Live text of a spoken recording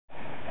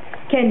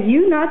Can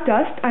you not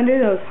dust under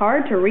those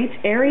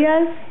hard-to-reach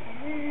areas?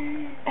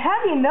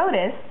 Have you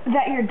noticed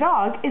that your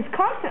dog is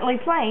constantly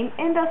playing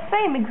in the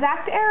same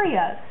exact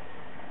areas?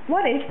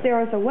 What if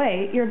there was a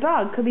way your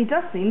dog could be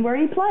dusting where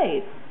he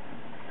plays?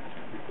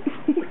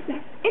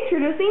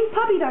 Introducing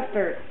Puppy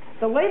Dusters,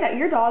 the way that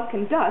your dog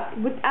can dust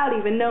without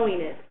even knowing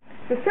it.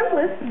 The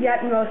simplest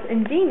yet most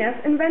ingenious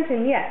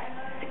invention yet.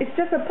 It's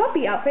just a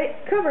puppy outfit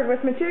covered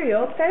with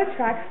material that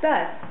attracts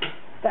dust.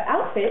 The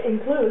outfit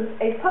includes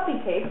a puppy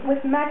cape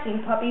with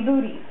matching puppy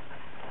booties.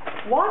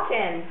 Watch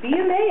and be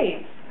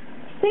amazed.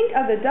 Think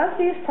of the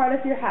dustiest part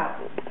of your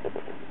house.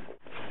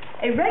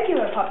 A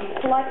regular puppy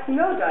collects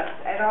no dust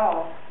at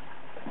all.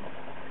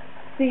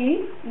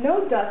 See?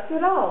 No dust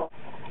at all.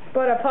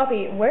 But a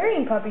puppy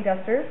wearing puppy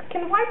dusters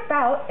can wipe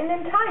out an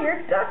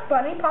entire dust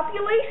bunny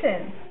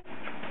population.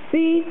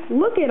 See?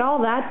 Look at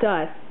all that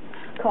dust.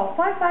 Call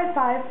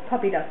 555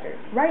 Puppy Dusters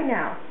right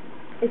now.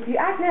 If you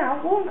act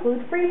now, we'll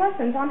include free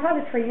lessons on how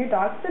to train your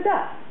dogs to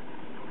dust.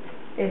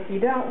 If you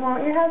don't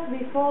want your house to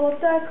be full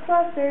of dust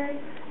clusters,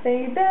 then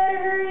you better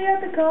hurry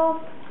up and call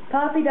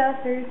Puppy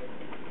Dusters.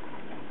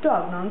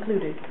 Dog not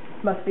included.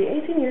 Must be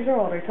 18 years or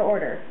older to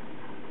order.